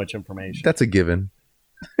 That's too much information. That's a given.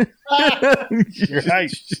 You're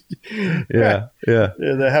right. Yeah.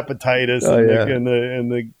 The hepatitis and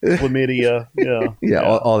the chlamydia.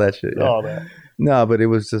 All that shit. Yeah. All that. No, but it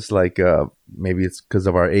was just like maybe it's because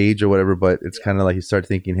of our age or whatever. But it's kind of like you start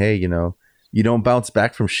thinking, hey, you don't bounce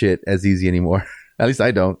back from shit as easy anymore. At least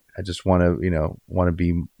I don't. I just want to, want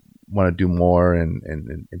to do more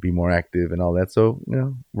and be more active and all that. So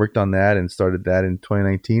worked on that and started that in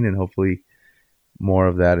 2019, and hopefully more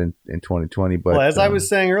of that in 2020. But as I was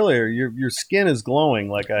saying earlier, your skin is glowing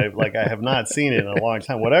like I have not seen it in a long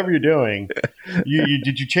time. Whatever you're doing,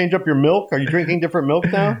 did you change up your milk? Are you drinking different milk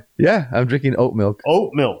now? Yeah, I'm drinking oat milk.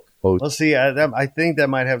 Oat milk. Let's see. I think that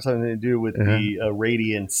might have something to do with the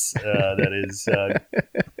radiance that is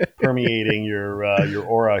permeating your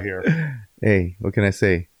aura here. Hey, what can I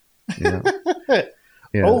say?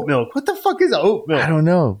 Oat milk. What the fuck is oat milk? I don't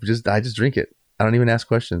know. I just drink it. I don't even ask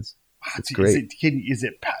questions. It's great.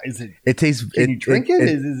 It tastes. Can you drink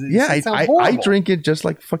it? I drink it just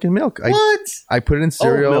like fucking milk. What? I put it in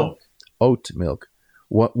cereal. Oat milk.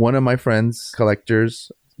 One of my friends,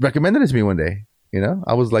 collectors, recommended it to me one day.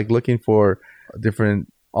 I was like looking for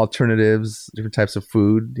different alternatives, different types of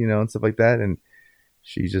food, and stuff like that. And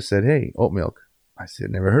she just said, "Hey, oat milk." I said,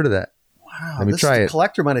 "Never heard of that." Wow, let me try it.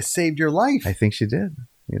 Collector might have saved your life. I think she did.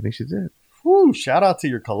 Whew, shout out to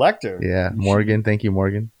your collector. Yeah, Morgan. Thank you,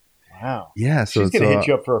 Morgan. Wow. Yeah. So she's going to hit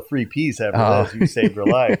you up for a free piece after this. You saved her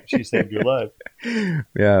life. She saved your life.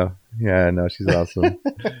 Yeah. Yeah. No, she's awesome.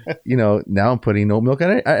 Now I'm putting oat milk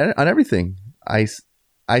on everything. Ice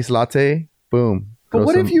latte. Boom. But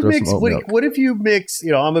what if you mix?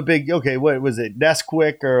 I'm a big. Okay, what was it?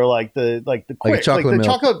 Nesquik or like the quick, chocolate milk.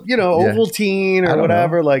 Chocolate, Ovaltine or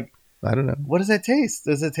whatever. Like, I don't know. What does that taste?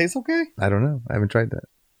 Does it taste okay? I don't know. I haven't tried that.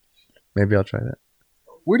 Maybe I'll try that.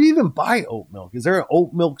 Where do you even buy oat milk? Is there an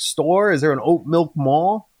oat milk store? Is there an oat milk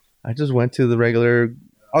mall? I just went to the regular.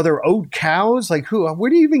 Are there oat cows? Like who?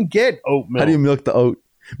 Where do you even get oat milk? How do you milk the oat?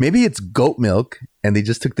 Maybe it's goat milk and they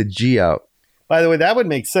just took the G out. By the way, that would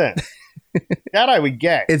make sense. That I would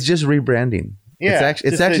get. It's just rebranding. Yeah,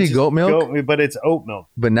 it's actually goat milk, but it's oat milk.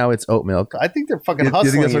 But now it's oat milk. I think they're fucking hustling.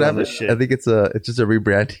 You think that's what happened? This shit. I think it's just a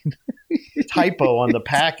rebranding typo on the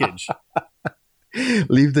package.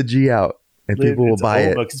 Leave the G out. And people will buy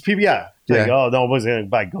it. Because people, Like, oh, no, I wasn't going to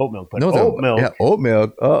buy goat milk, but No, oat milk. Yeah, oat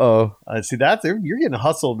milk. Uh-oh. See, you're getting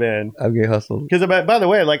hustled, man. I'm getting hustled. Because, by the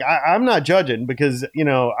way, like, I'm not judging because,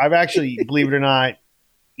 I've actually, believe it or not,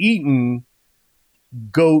 eaten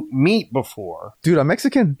goat meat before. Dude, I'm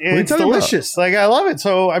Mexican. It's delicious. Like, I love it.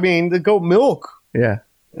 So, I mean, the goat milk. Yeah.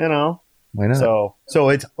 Why not? So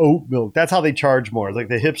it's oat milk. That's how they charge more. It's like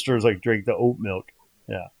the hipsters like drink the oat milk.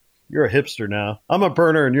 Yeah. You're a hipster now. I'm a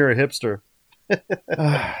burner and you're a hipster.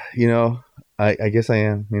 I guess I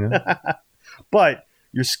am, But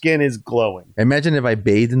your skin is glowing. Imagine if I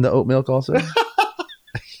bathed in the oat milk also.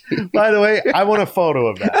 By the way, I want a photo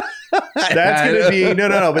of that. That's going to be,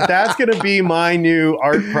 but that's going to be my new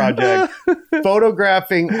art project.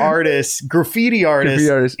 Photographing graffiti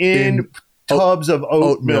artists in tubs of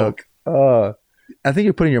oat milk. I think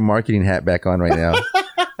you're putting your marketing hat back on right now.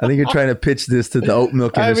 I think you're trying to pitch this to the oat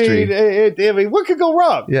milk industry. I mean, what could go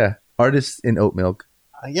wrong? Yeah. Artists in oat milk.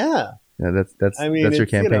 Yeah. Yeah, that's your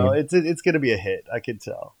campaign. It's going to be a hit. I can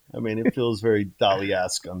tell. I mean, it feels very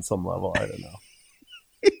Dali-esque on some level. I don't know.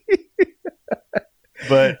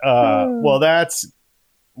 But, well, that's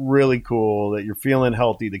really cool that you're feeling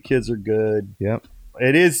healthy. The kids are good. Yep.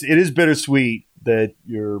 It is bittersweet that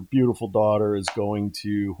your beautiful daughter is going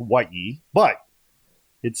to Hawaii, but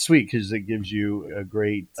it's sweet because it gives you a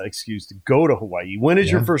great excuse to go to Hawaii. When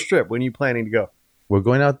is your first trip? When are you planning to go? We're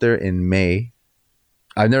going out there in May.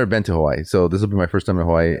 I've never been to Hawaii, so this will be my first time in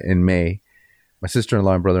Hawaii in May. My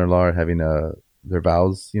sister-in-law and brother-in-law are having their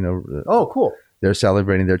vows, Oh, cool. They're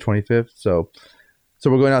celebrating their 25th. So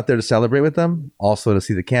we're going out there to celebrate with them, also to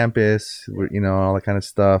see the campus, all that kind of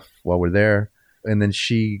stuff while we're there. And then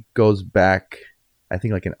she goes back, I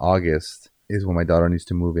think like in August is when my daughter needs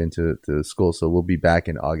to move into school. So we'll be back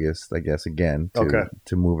in August, I guess, again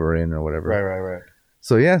to move her in or whatever. Right.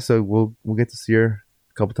 So so we'll get to see her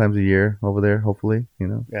a couple times a year over there, hopefully,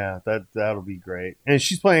 Yeah, that'll be great. And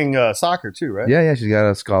she's playing soccer too, right? Yeah, she's got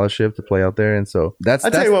a scholarship to play out there, and so that's.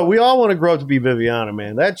 Tell you what, we all want to grow up to be Viviana,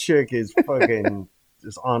 man. That chick is fucking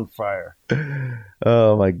just on fire.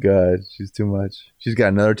 Oh my god, she's too much. She's got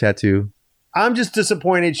another tattoo. I'm just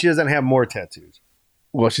disappointed she doesn't have more tattoos.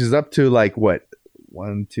 Well, she's up to like what?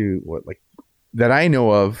 1, 2, what? Like that I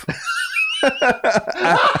know of.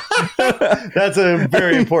 That's a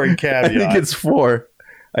very important caveat. I think it's 4.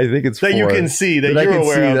 That 4. You can see that you're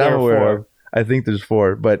aware of. I'm aware of. I think there's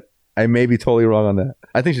 4, but I may be totally wrong on that.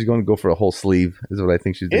 I think she's going to go for a whole sleeve. Is what I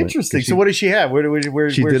think she's doing. Interesting. So what does she have?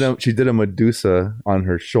 She did a Medusa on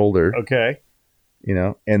her shoulder. Okay.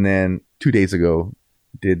 And then 2 days ago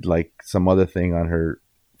did like some other thing on her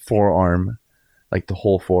forearm, like the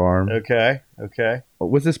whole forearm. Okay.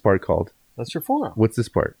 What's this part called? That's your forearm. What's this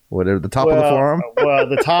part? Whatever, the top of the forearm? Well,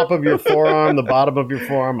 the top of your forearm, the bottom of your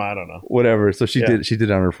forearm, I don't know. Whatever. So she did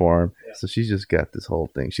it on her forearm. Yeah. So she's just got this whole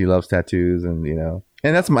thing. She loves tattoos and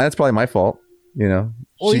that's probably my fault, Well,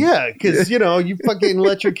 because you fucking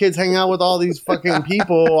let your kids hang out with all these fucking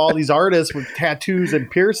people, all these artists with tattoos and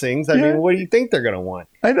piercings. I mean, what do you think they're going to want?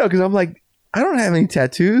 I know, because I'm like, I don't have any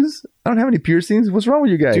tattoos. I don't have any piercings. What's wrong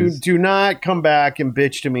with you guys? Do not come back and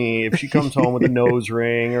bitch to me if she comes home with a nose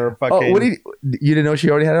ring or a fucking... Oh, you didn't know she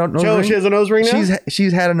already had a nose ring? She has a nose ring now?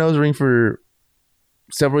 She's had a nose ring for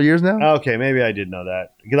several years now. Okay, maybe I didn't know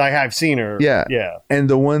that. Because I have seen her. Yeah. Yeah. And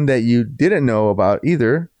the one that you didn't know about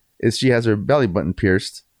either is she has her belly button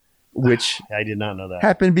pierced, which I did not know that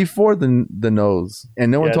happened before the nose, and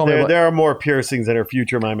no one told me. There are more piercings in her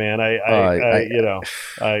future, my man. I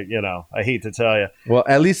hate to tell you. Well,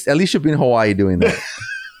 at least she'll be in Hawaii doing that.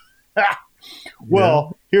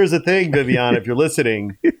 Well, here's the thing, Viviana, if you're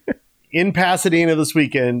listening. In Pasadena this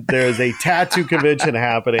weekend, there's a tattoo convention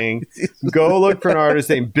happening. Go look for an artist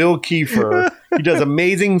named Bill Kiefer. He does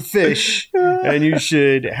amazing fish, and you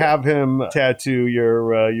should have him tattoo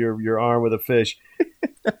your arm with a fish.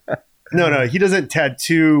 No, he doesn't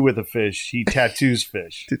tattoo with a fish. He tattoos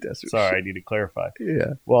fish. Sorry, I need to clarify.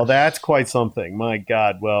 Yeah. Well, that's quite something. My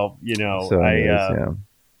God. Well,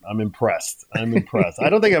 I'm impressed. I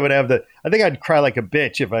don't think I would have I think I'd cry like a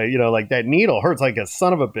bitch if I, like that needle hurts like a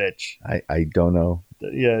son of a bitch. I don't know.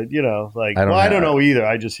 Yeah. I don't know either.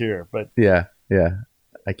 I just hear, but yeah.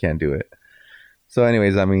 I can't do it. So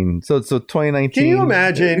anyways, I mean, so 2019. Can you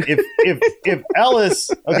imagine if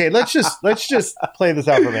Ellis, okay, let's just play this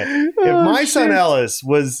out for a minute. If my son Ellis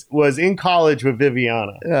was in college with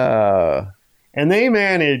Viviana and they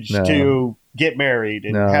managed to get married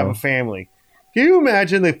and have a family, can you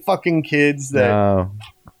imagine the fucking kids that,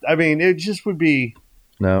 I mean, it just would be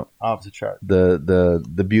off the chart.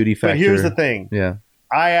 The beauty factor. But here's the thing. Yeah.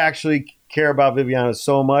 I actually care about Viviana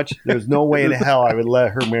so much. There's no way in hell I would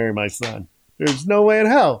let her marry my son. There's no way in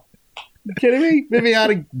hell. You kidding me?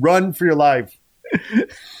 Viviana, run for your life.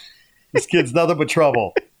 This kid's nothing but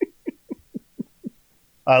trouble.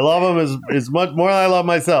 I love him as much more than I love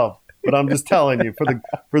myself. But I'm just telling you,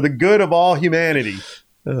 for the good of all humanity.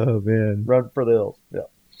 Oh, man. Run for the hills.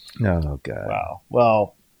 Yeah. Oh, God. Wow.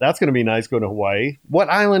 Well, that's going to be nice going to Hawaii. What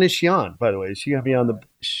island is she on, by the way? Is she going to be on the...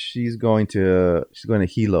 She's going to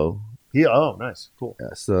Hilo. Oh, nice. Cool. Yeah,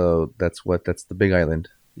 so that's the big island.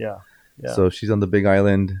 Yeah. Yeah. So she's on the big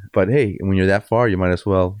island. But hey, when you're that far, you might as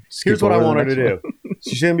well skip. Here's what I want her to do.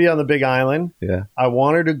 She's going to be on the big island. Yeah. I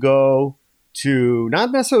want her to go to,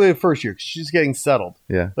 not necessarily the first year, because she's getting settled.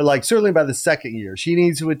 Yeah. But like certainly by the second year, she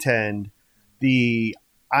needs to attend the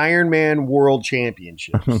Ironman World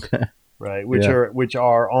Championships. Okay. Right. Which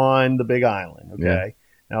are on the big island. Okay. Yeah.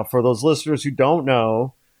 Now, for those listeners who don't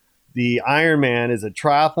know, the Ironman is a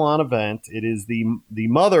triathlon event. It is the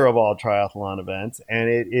mother of all triathlon events, and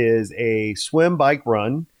it is a swim, bike,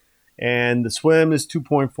 run. And the swim is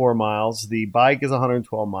 2.4 miles. The bike is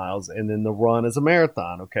 112 miles, and then the run is a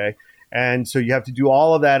marathon. Okay, and so you have to do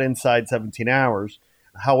all of that inside 17 hours.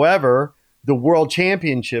 However, the World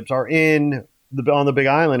Championships are on the Big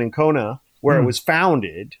Island in Kona, where it was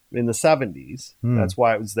founded in the 70s. That's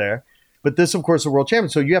why it was there. But this, of course, is a world champion.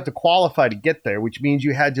 So you have to qualify to get there, which means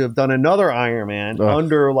you had to have done another Ironman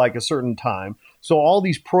under like a certain time. So all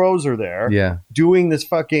these pros are there doing this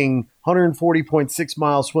fucking 140.6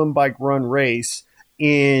 mile swim, bike, run race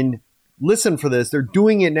in, listen for this, they're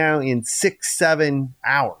doing it now in 6-7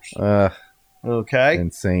 hours. Okay?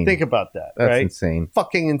 Insane. Think about that. That's right? insane.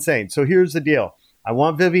 Fucking insane. So here's the deal. I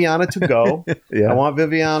want Viviana to go. I want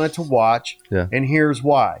Viviana to watch. Yeah. And here's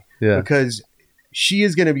why. Yeah. Because she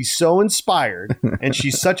is going to be so inspired, and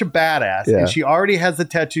she's such a badass, and she already has the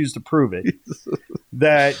tattoos to prove it,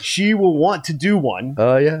 that she will want to do one.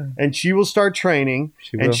 Oh, yeah. And she will start training.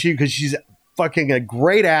 Because she's fucking a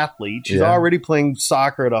great athlete. She's already playing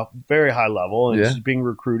soccer at a very high level, and she's being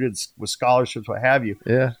recruited with scholarships, what have you.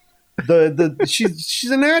 Yeah.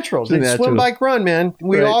 She's a natural. Swim, bike, run, man.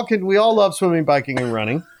 We all love swimming, biking, and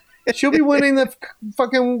running. She'll be winning the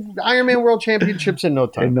fucking Ironman World Championships in no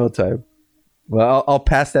time. In no time. Well, I'll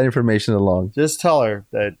pass that information along. Just tell her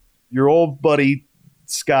that your old buddy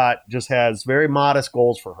Scott just has very modest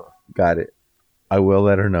goals for her. Got it. I will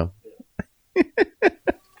let her know.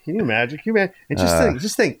 Can you imagine? And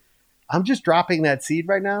just think. I'm just dropping that seed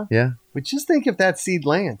right now. Yeah. But just think if that seed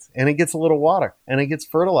lands and it gets a little water and it gets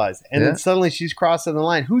fertilized and then suddenly she's crossing the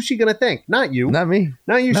line. Who's she going to thank? Not you. Not me.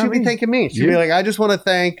 Not you. She'll be thanking me. She'll be like, I just want to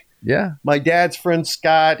thank my dad's friend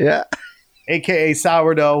Scott, a.k.a.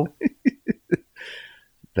 Sourdough.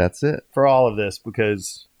 That's it. For all of this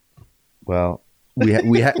because... Well,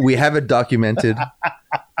 we have it documented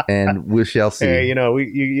and we shall see. Hey,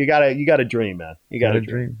 you gotta dream, man. You gotta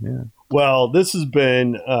dream. Yeah. Well, this has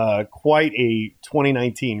been quite a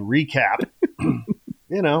 2019 recap.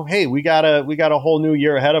 Hey, we got a whole new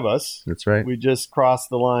year ahead of us. That's right. We just crossed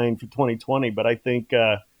the line for 2020, but I think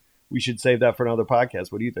we should save that for another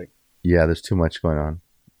podcast. What do you think? Yeah, there's too much going on.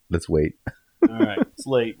 Let's wait. All right. It's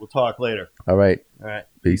late. We'll talk later. All right.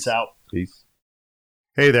 Peace out. Peace.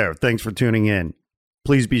 Hey there. Thanks for tuning in.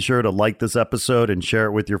 Please be sure to like this episode and share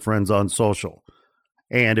it with your friends on social.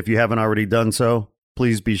 And if you haven't already done so,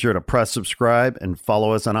 please be sure to press subscribe and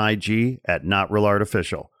follow us on IG at Not Real Art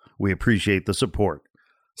Official. We appreciate the support.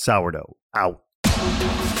 Sourdough out.